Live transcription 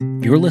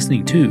You're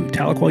listening to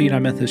Tahlequah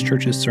United Methodist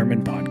Church's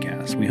Sermon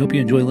Podcast. We hope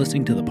you enjoy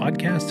listening to the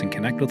podcast and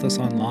connect with us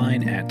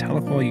online at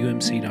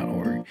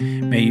tahlequahumc.org.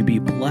 May you be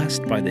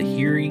blessed by the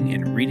hearing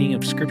and reading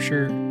of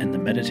Scripture and the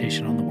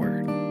meditation on the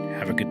Word.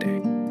 Have a good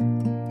day.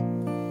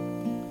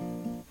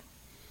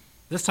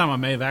 This time I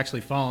may have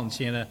actually fallen,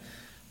 Shanna,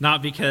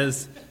 not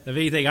because of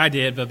anything I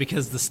did, but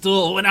because the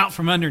stool went out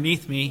from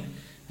underneath me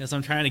as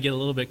I'm trying to get a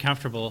little bit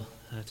comfortable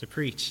to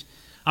preach.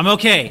 I'm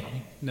okay.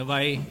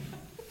 Nobody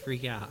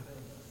freak out.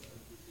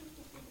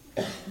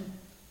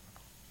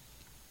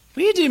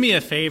 Will you do me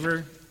a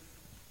favor?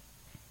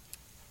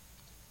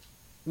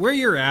 Where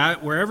you're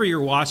at, wherever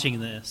you're watching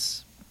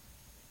this,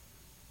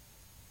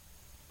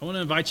 I want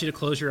to invite you to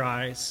close your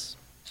eyes.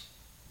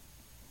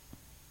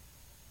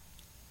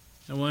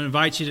 I want to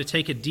invite you to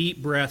take a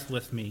deep breath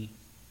with me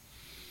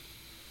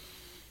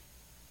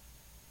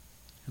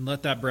and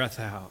let that breath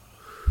out.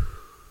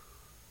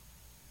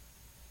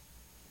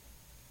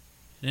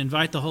 And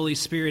invite the Holy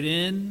Spirit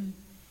in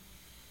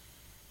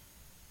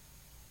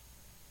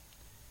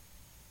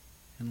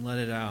and let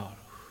it out.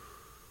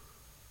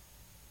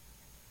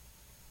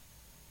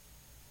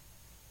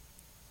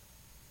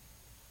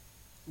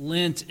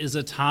 Lent is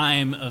a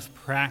time of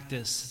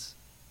practice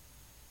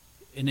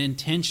and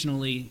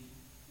intentionally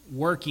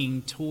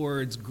working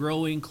towards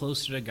growing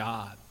closer to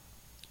God.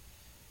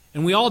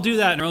 And we all do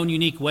that in our own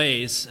unique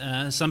ways.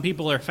 Some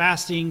people are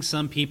fasting,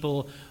 some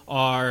people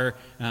are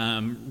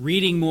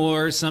reading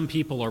more, some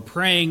people are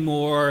praying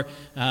more.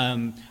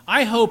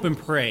 I hope and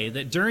pray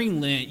that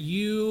during Lent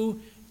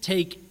you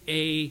take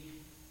a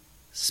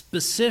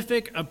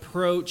specific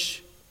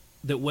approach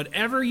that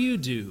whatever you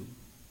do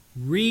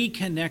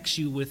reconnects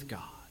you with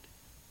God.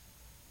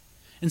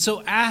 And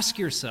so ask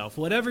yourself,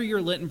 whatever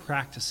your Lenten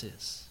practice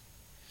is,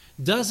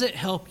 does it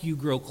help you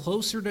grow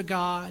closer to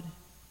God,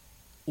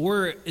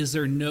 or is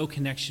there no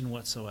connection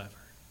whatsoever?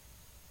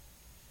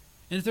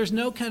 And if there's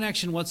no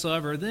connection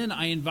whatsoever, then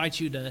I invite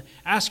you to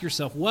ask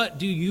yourself, what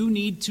do you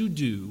need to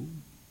do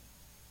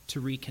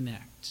to reconnect?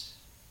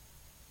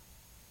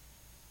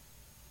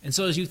 And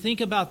so as you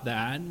think about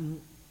that,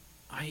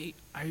 I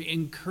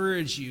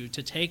encourage you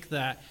to take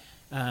that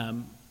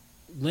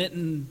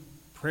Lenten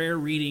prayer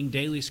reading,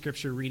 daily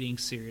scripture reading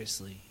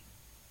seriously.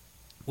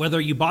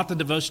 Whether you bought the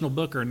devotional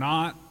book or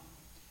not,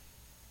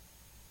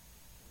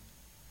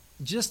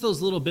 just those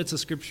little bits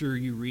of scripture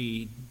you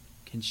read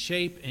can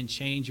shape and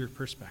change your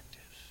perspective.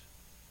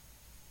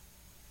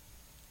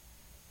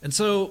 And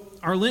so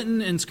our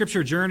Lenten and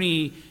Scripture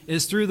journey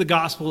is through the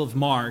Gospel of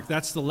Mark.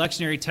 That's the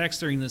lectionary text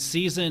during this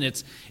season.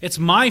 It's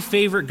my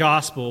favorite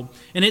gospel,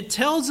 and it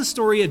tells the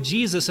story of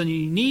Jesus in a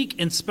unique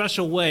and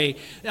special way.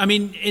 I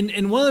mean,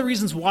 and one of the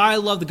reasons why I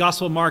love the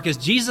Gospel of Mark is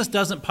Jesus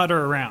doesn't putter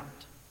around.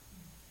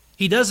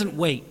 He doesn't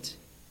wait.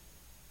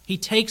 He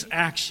takes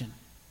action.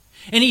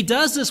 And he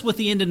does this with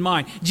the end in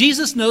mind.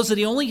 Jesus knows that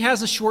he only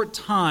has a short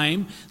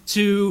time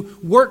to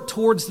work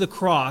towards the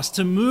cross,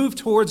 to move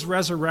towards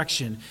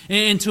resurrection,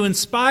 and to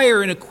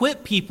inspire and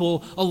equip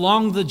people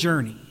along the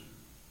journey.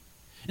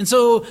 And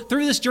so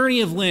through this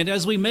journey of Lent,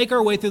 as we make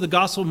our way through the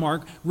Gospel of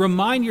Mark,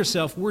 remind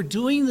yourself we're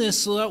doing this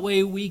so that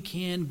way we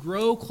can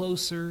grow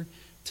closer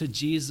to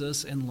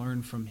Jesus and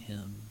learn from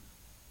him.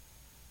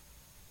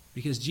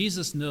 Because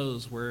Jesus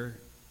knows where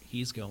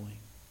he's going.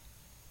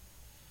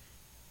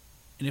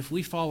 And if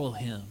we follow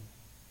him,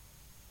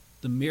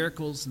 the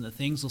miracles and the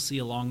things we'll see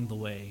along the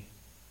way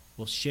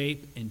will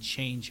shape and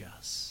change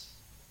us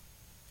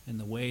in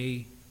the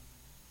way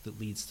that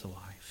leads to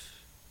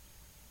life.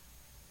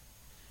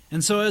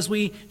 And so as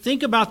we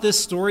think about this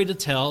story to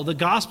tell, the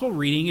gospel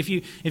reading, if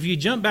you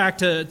jump back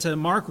to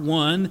Mark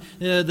 1,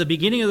 the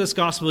beginning of this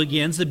gospel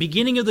begins. The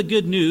beginning of the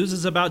good news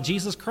is about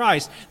Jesus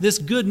Christ. This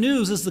good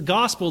news is the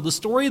gospel, the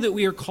story that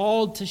we are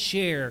called to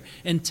share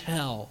and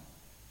tell.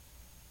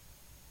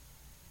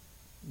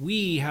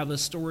 We have a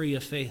story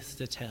of faith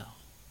to tell.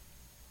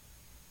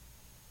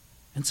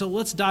 And so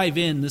let's dive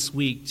in this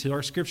week to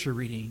our scripture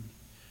reading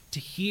to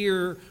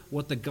hear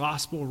what the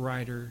gospel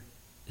writer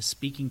is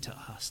speaking to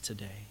us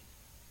today.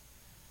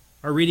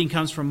 Our reading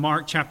comes from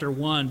Mark chapter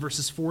 1,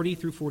 verses 40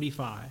 through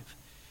 45.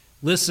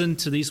 Listen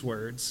to these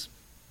words.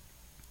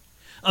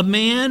 A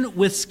man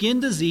with skin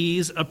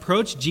disease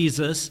approached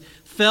Jesus,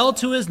 fell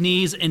to his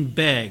knees, and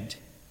begged,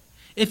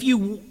 "If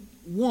you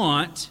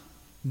want,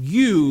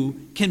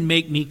 you can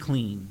make me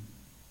clean."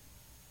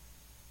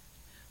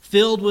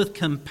 Filled with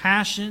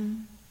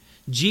compassion,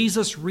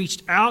 Jesus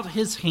reached out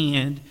his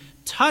hand,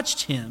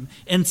 touched him,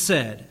 and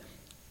said,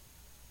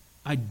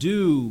 "I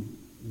do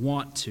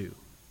want to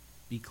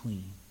be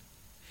clean."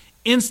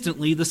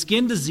 Instantly, the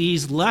skin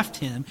disease left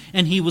him,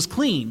 and he was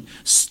clean.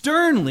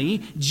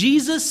 Sternly,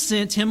 Jesus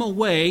sent him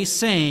away,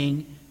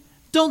 saying,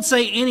 "Don't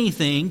say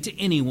anything to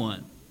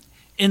anyone.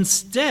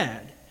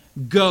 Instead,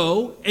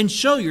 go and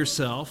show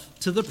yourself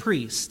to the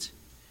priest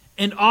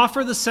and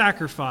offer the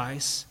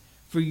sacrifice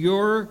for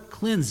your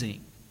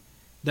cleansing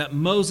that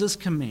Moses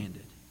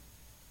commanded.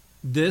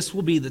 This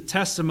will be the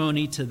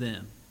testimony to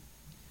them."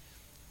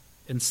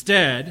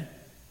 Instead,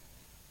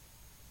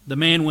 the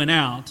man went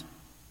out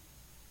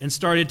and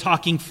started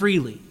talking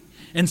freely.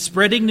 and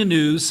spreading the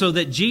news so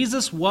that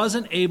Jesus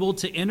wasn't able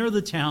to enter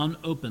the town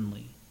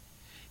openly.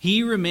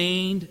 He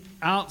remained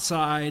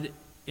outside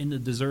in the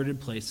deserted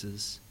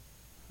places,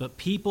 but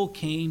people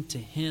came to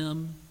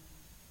him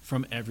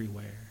from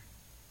everywhere.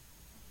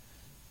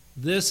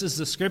 This is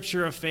the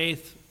scripture of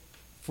faith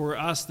for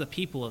us, the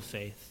people of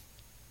faith.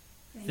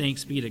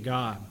 Thanks be to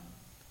God.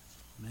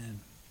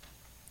 Amen.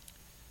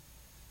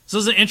 So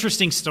this is an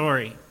interesting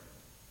story.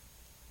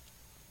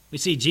 We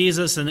see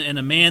Jesus and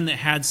a man that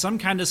had some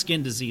kind of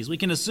skin disease. We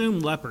can assume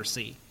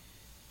leprosy,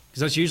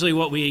 because that's usually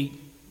what we're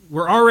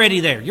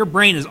already there. Your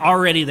brain is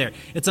already there.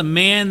 It's a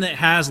man that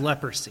has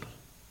leprosy.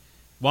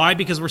 Why?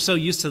 Because we're so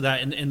used to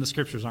that in the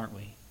scriptures, aren't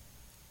we?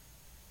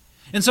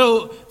 And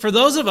so for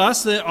those of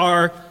us that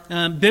are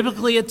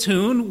biblically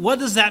attuned, what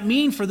does that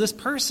mean for this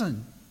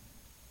person?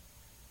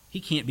 He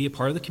can't be a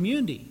part of the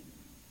community.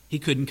 He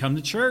couldn't come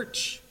to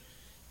church.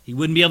 He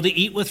wouldn't be able to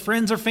eat with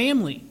friends or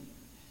family.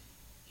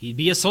 He'd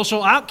be a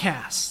social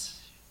outcast.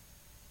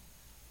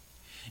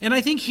 And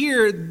I think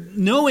here,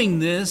 knowing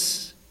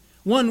this,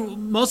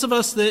 most of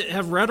us that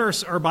have read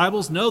our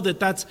Bibles know that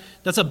that's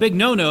a big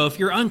no-no. If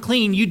you're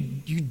unclean,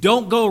 you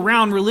don't go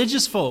around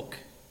religious folk.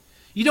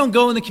 You don't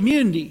go in the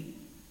community.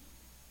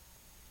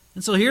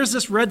 And so here's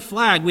this red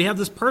flag. We have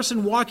this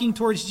person walking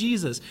towards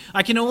Jesus.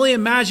 I can only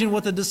imagine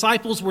what the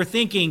disciples were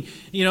thinking,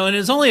 and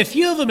there's only a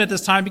few of them at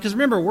this time, because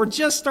remember, we're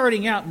just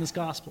starting out in this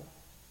gospel.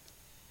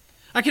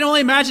 I can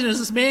only imagine as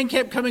this man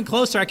kept coming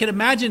closer, I can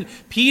imagine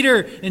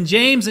Peter and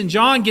James and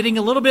John getting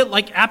a little bit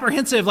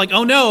apprehensive,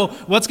 oh no,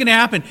 what's going to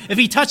happen? If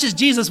he touches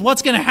Jesus,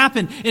 what's going to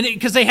happen? And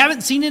because they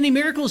haven't seen any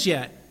miracles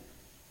yet.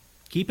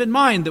 Keep in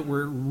mind that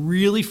we're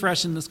really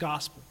fresh in this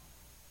gospel.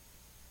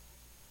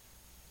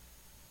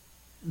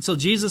 And so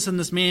Jesus and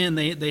this man,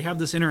 they have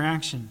this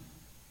interaction.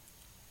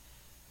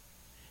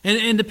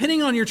 And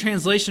depending on your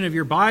translation of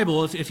your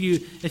Bible, if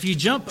you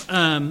jump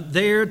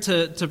there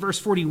to verse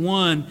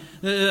 41,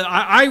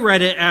 I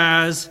read it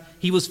as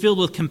he was filled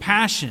with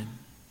compassion.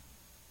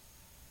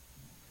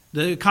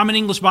 The Common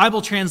English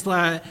Bible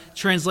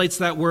translates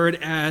that word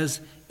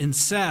as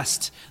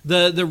incest.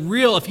 The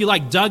real, if you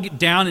dug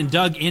down and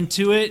dug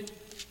into it,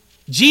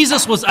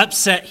 Jesus was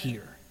upset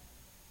here.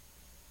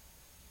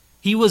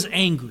 He was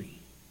angry.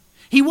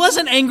 He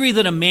wasn't angry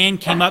that a man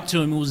came up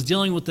to him and was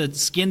dealing with a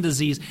skin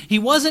disease. He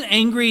wasn't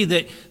angry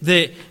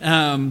that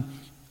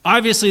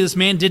obviously this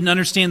man didn't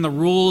understand the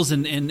rules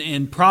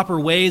and proper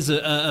ways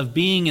of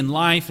being in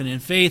life and in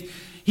faith.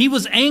 He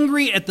was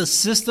angry at the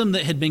system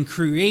that had been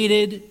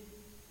created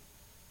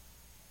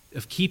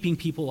of keeping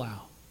people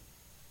out.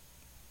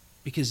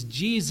 Because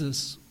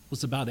Jesus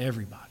was about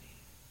everybody.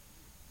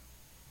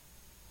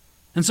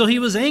 And so he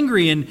was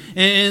angry,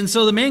 and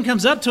so the man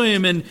comes up to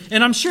him, and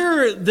I'm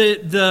sure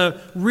that the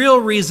real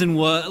reason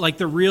was,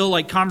 the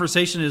real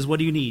conversation is, what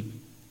do you need?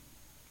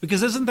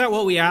 Because isn't that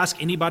what we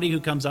ask anybody who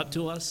comes up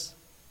to us?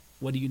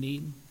 What do you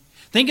need?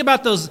 Think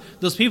about those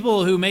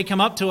people who may come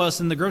up to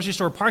us in the grocery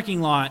store parking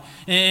lot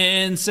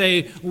and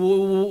say,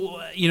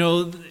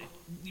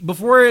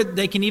 before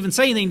they can even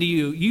say anything to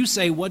you, you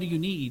say, what do you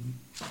need?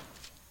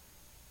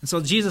 And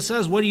so Jesus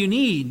says, what do you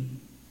need?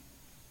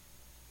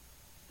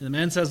 And the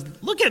man says,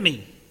 look at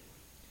me.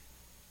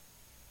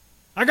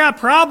 I got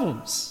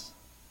problems.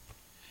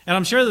 And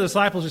I'm sure the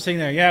disciples are sitting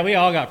there, yeah, we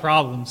all got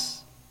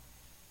problems.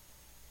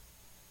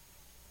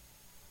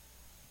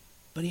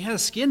 But he had a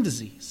skin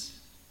disease.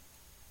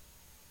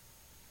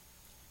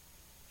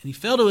 And he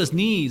fell to his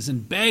knees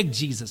and begged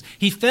Jesus.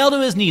 He fell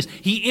to his knees.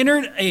 He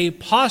entered a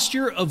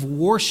posture of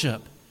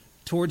worship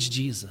towards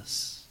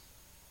Jesus.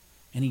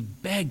 And he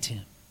begged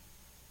him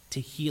to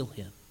heal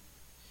him.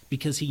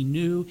 Because he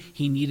knew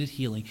he needed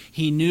healing.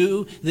 He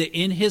knew that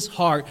in his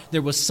heart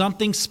there was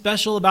something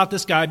special about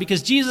this guy,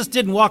 because Jesus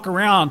didn't walk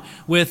around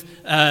with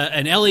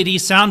an LED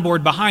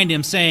soundboard behind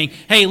him saying,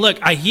 hey, look,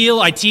 I heal,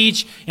 I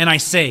teach, and I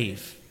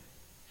save.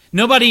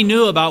 Nobody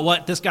knew about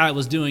what this guy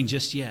was doing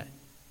just yet.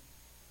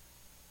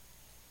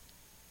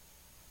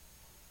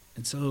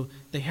 And so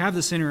they have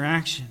this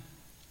interaction.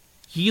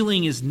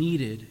 Healing is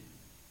needed.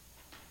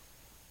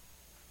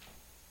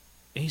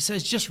 And he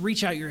says, just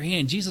reach out your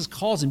hand. Jesus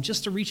calls him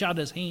just to reach out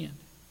his hand.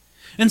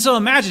 And so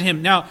imagine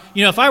him. Now,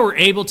 if I were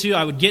able to,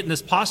 I would get in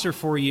this posture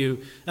for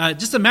you.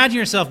 Just imagine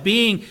yourself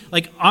being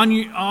on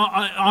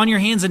your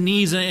hands and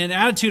knees in an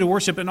attitude of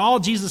worship, and all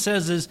Jesus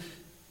says is,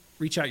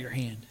 reach out your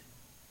hand.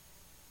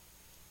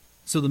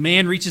 So the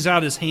man reaches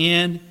out his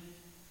hand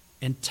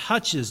and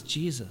touches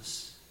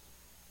Jesus.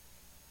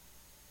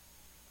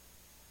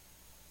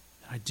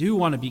 I do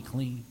want to be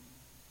clean.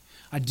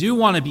 I do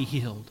want to be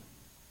healed.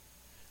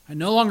 I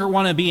no longer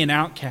want to be an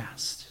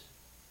outcast.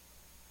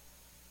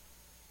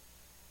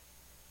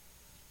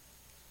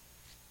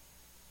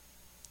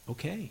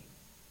 Okay.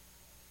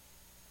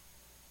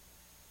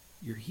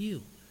 You're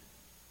healed.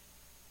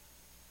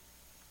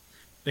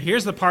 But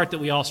here's the part that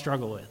we all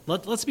struggle with.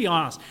 Let's be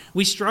honest.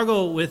 We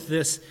struggle with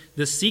this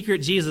secret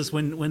Jesus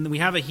when we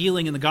have a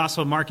healing in the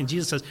Gospel of Mark and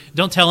Jesus says,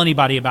 don't tell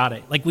anybody about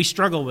it. We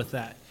struggle with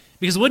that.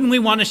 Because wouldn't we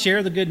want to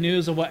share the good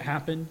news of what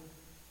happened?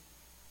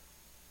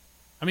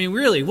 I mean,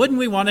 really, wouldn't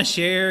we want to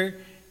share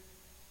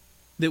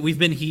that we've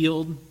been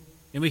healed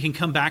and we can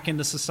come back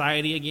into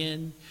society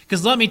again?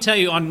 Because let me tell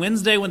you, on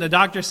Wednesday when the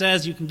doctor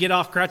says you can get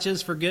off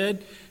crutches for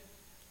good,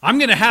 I'm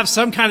going to have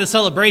some kind of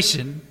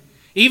celebration,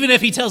 even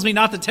if he tells me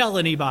not to tell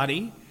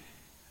anybody.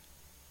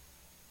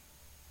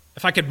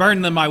 If I could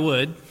burn them, I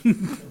would.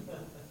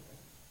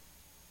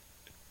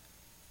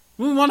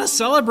 We want to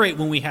celebrate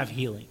when we have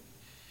healing.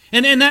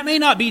 And that may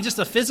not be just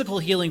a physical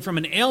healing from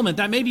an ailment.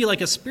 That may be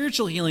like a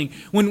spiritual healing.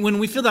 When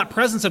we feel that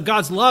presence of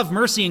God's love,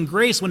 mercy, and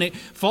grace, when it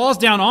falls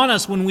down on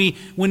us, when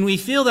we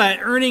feel that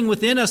earning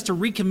within us to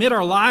recommit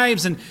our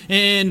lives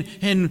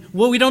and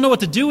well, we don't know what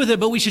to do with it,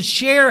 but we should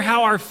share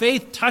how our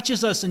faith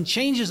touches us and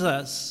changes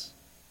us.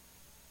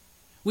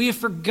 We have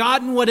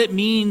forgotten what it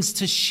means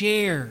to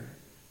share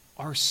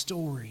our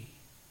story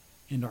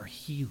and our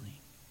healing.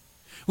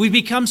 We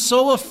become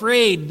so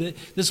afraid that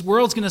this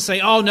world's going to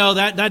say, oh no,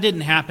 that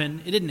didn't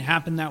happen. It didn't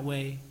happen that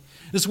way.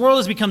 This world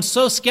has become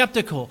so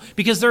skeptical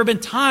because there have been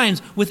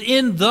times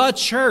within the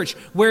church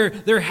where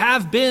there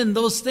have been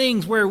those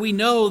things where we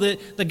know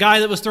that the guy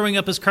that was throwing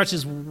up his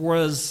crutches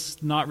was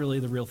not really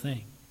the real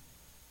thing.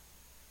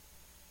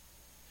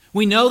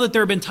 We know that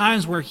there have been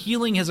times where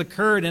healing has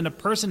occurred and a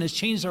person has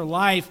changed their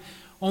life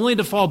only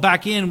to fall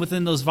back in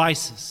within those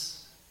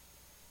vices.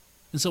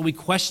 And so we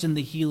question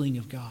the healing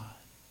of God.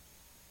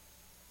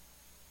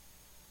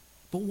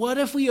 But what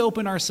if we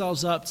open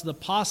ourselves up to the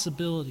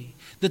possibility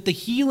that the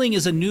healing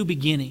is a new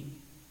beginning?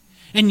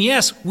 And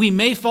yes, we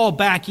may fall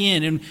back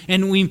in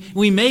and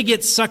we may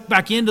get sucked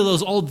back into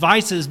those old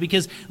vices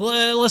because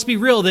let's be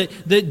real,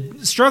 that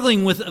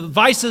struggling with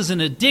vices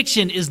and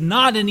addiction is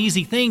not an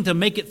easy thing to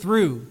make it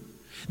through.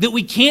 That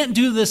we can't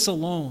do this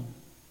alone.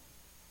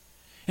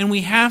 And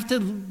we have to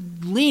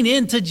lean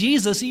into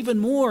Jesus even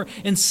more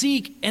and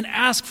seek and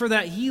ask for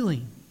that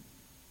healing.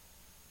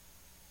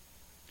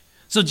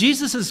 So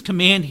Jesus'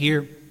 command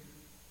here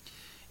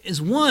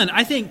is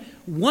I think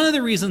one of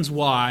the reasons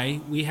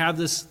why we have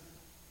this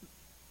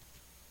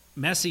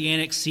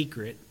messianic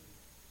secret,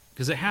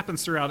 because it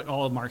happens throughout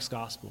all of Mark's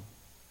gospel.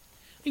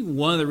 I think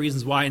one of the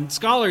reasons why, and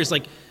scholars,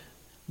 like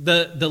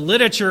the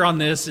literature on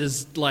this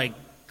is like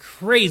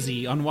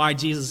crazy on why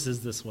Jesus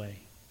is this way.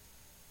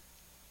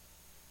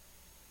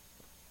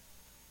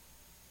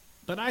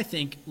 But I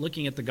think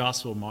looking at the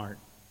Gospel of Mark,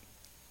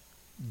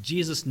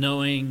 Jesus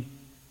knowing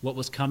what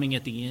was coming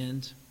at the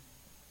end,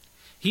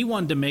 he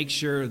wanted to make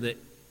sure that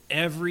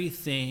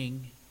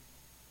everything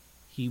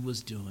he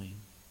was doing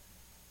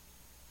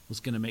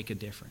was going to make a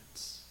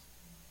difference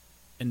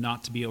and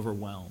not to be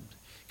overwhelmed.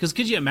 Because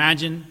could you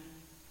imagine?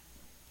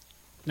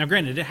 Now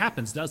granted, it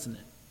happens, doesn't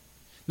it?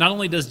 Not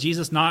only does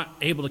Jesus not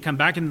able to come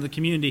back into the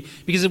community,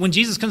 because when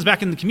Jesus comes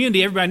back into the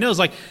community, everybody knows,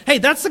 like, hey,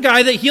 that's the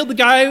guy that healed the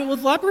guy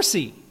with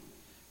leprosy.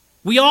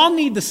 We all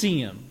need to see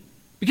him.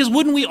 Because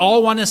wouldn't we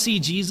all want to see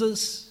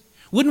Jesus?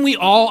 Wouldn't we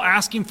all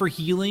ask him for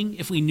healing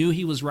if we knew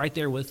he was right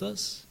there with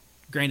us?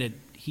 Granted,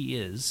 he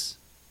is.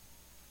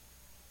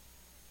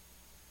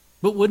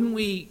 But wouldn't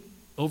we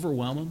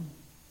overwhelm him?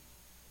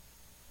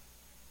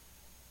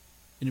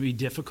 And it'd be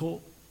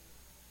difficult?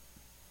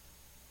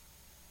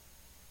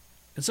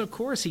 And so, of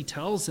course, he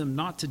tells him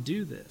not to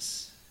do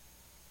this.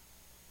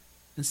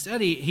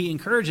 Instead, he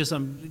encourages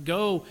them to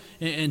go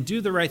and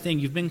do the right thing.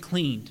 You've been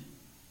cleaned.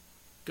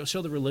 Go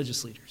show the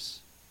religious leaders.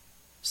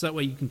 So that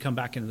way you can come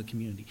back into the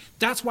community.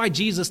 That's why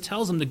Jesus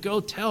tells them to go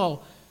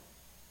tell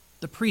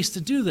the priest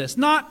to do this.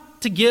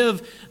 Not to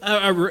give,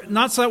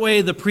 not so that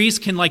way the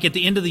priest can, like at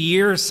the end of the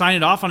year, sign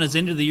it off on his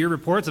end of the year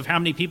reports of how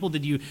many people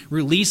did you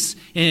release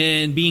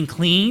in being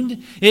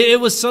cleaned. It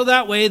was so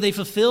that way they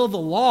fulfill the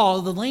law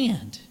of the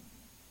land.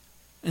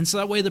 And so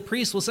that way the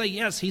priest will say,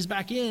 yes, he's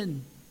back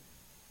in.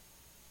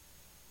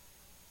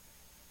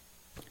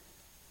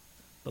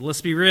 But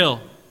let's be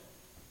real.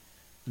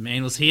 The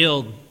man was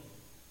healed.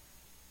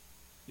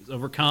 He was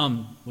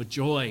overcome with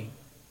joy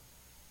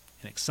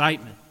and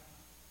excitement.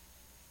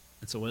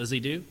 And so what does he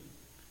do?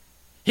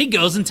 He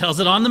goes and tells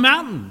it on the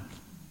mountain.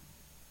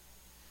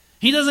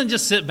 He doesn't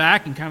just sit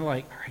back and kind of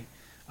like, all right,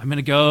 I'm going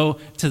to go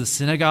to the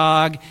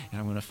synagogue and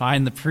I'm going to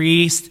find the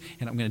priest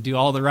and I'm going to do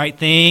all the right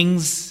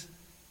things.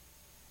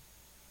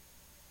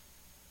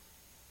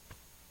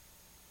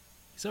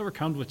 He's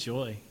overcome with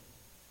joy.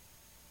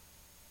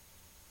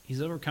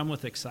 He's overcome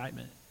with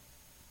excitement.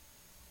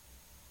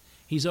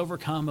 He's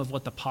overcome of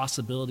what the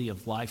possibility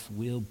of life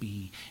will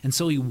be. And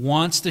so he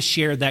wants to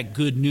share that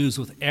good news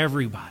with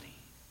everybody.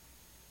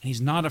 And he's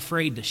not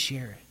afraid to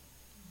share it.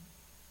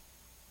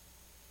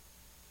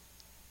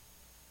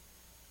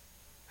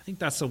 I think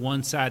that's the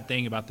one sad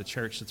thing about the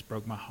church that's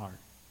broke my heart.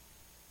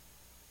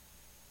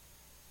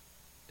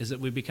 Is that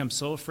we become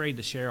so afraid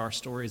to share our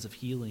stories of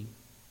healing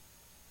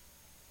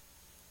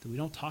that we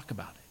don't talk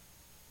about it.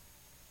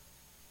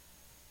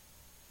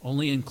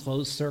 Only in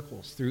closed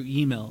circles, through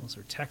emails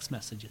or text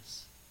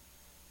messages.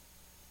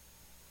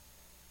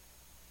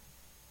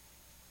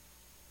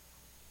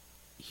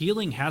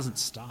 Healing hasn't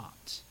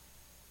stopped.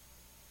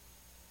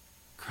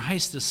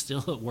 Christ is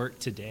still at work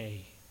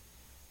today.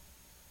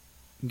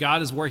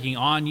 God is working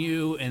on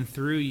you and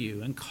through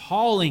you and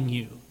calling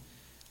you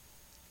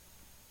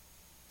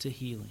to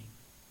healing.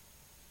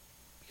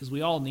 because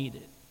we all need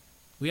it.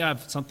 We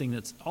have something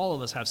all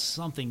of us have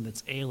something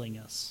that's ailing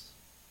us.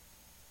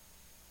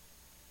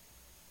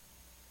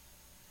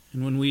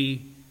 And when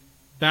we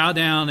bow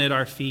down at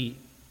our feet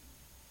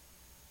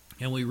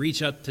and we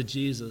reach up to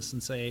Jesus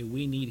and say,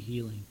 we need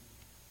healing,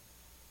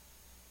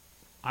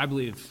 I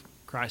believe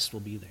Christ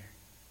will be there.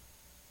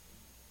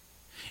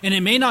 And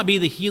it may not be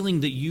the healing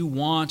that you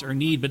want or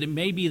need, but it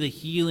may be the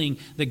healing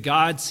that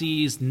God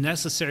sees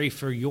necessary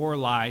for your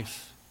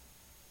life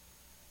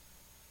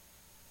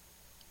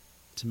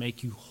to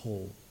make you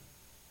whole.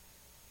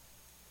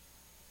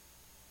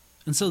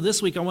 And so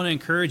this week I want to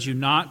encourage you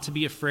not to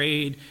be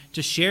afraid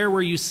to share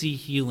where you see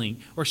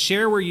healing, or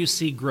share where you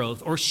see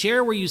growth, or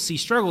share where you see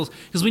struggles,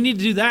 because we need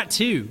to do that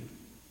too.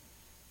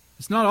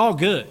 It's not all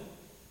good.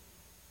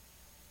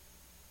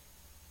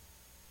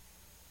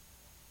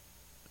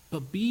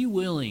 But be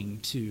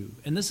willing to,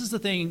 and this is the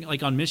thing,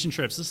 like on mission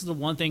trips, this is the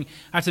one thing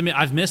I have to admit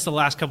I've missed the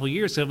last couple of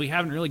years because we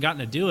haven't really gotten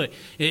to do it,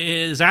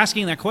 is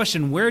asking that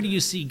question, where do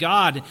you see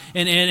God?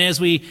 And as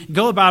we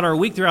go about our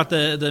week throughout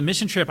the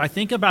mission trip, I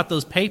think about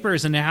those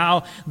papers and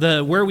how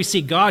where we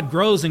see God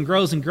grows and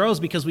grows and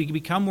grows because we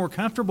become more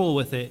comfortable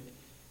with it.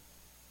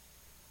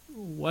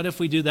 What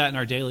if we do that in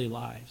our daily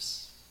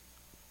lives?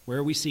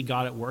 Where we see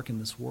God at work in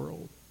this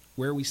world,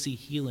 where we see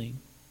healing.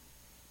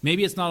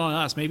 Maybe it's not on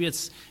us.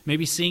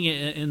 Maybe seeing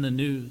it in the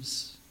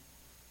news.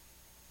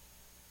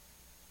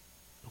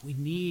 But we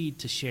need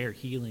to share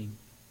healing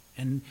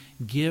and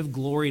give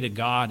glory to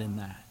God in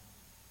that.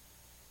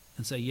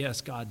 And say,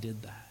 yes, God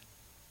did that.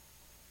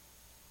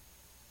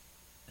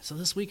 So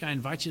this week I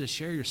invite you to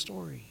share your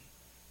story.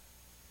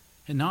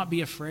 And not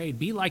be afraid.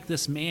 Be like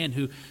this man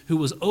who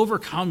was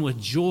overcome with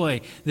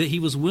joy, that he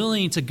was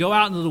willing to go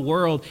out into the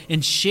world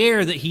and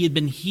share that he had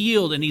been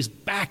healed and he's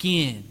back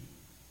in.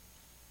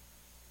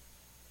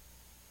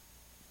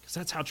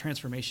 That's how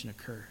transformation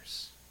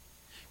occurs.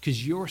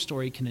 Because your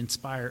story can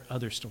inspire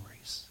other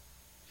stories.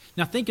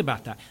 Now think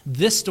about that.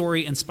 This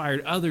story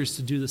inspired others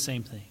to do the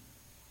same thing.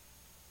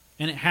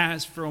 And it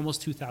has for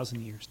almost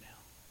 2,000 years now.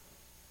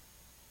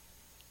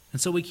 And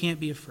so we can't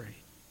be afraid.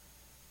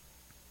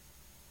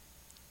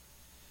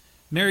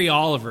 Mary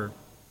Oliver,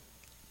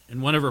 in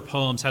one of her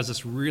poems, has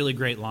this really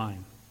great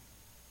line.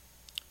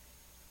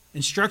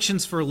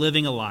 Instructions for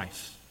living a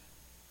life.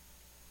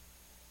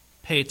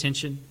 Pay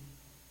attention.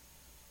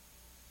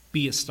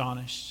 Be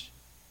astonished,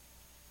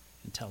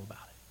 and tell about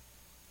it.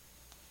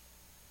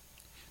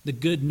 The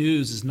good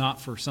news is not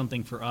for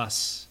something for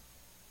us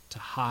to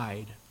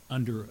hide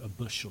under a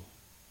bushel.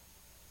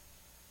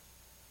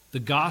 The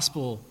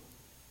gospel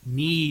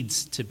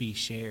needs to be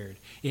shared.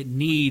 It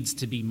needs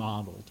to be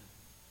modeled.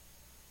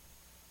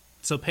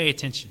 So pay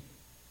attention.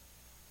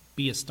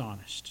 Be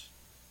astonished.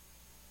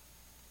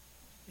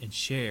 And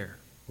share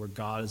where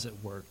God is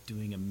at work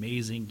doing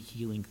amazing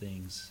healing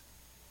things.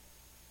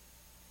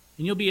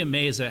 And you'll be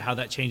amazed at how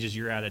that changes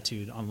your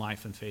attitude on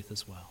life and faith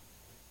as well.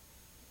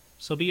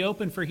 So be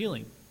open for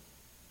healing.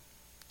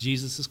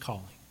 Jesus is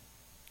calling.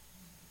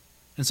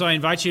 And so I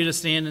invite you to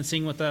stand and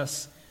sing with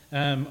us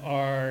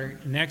our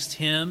next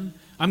hymn,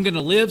 I'm going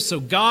to live so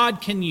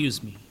God can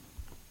use me.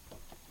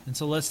 And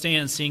so let's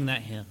stand and sing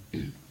that hymn.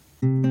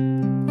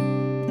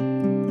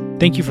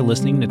 Thank you for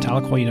listening to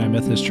Tahlequah United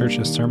Methodist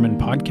Church's Sermon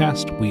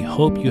Podcast. We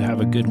hope you have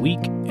a good week,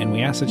 and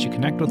we ask that you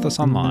connect with us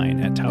online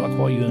at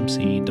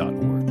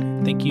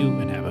tahlequahumc.org. Thank you,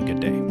 and have a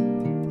good day.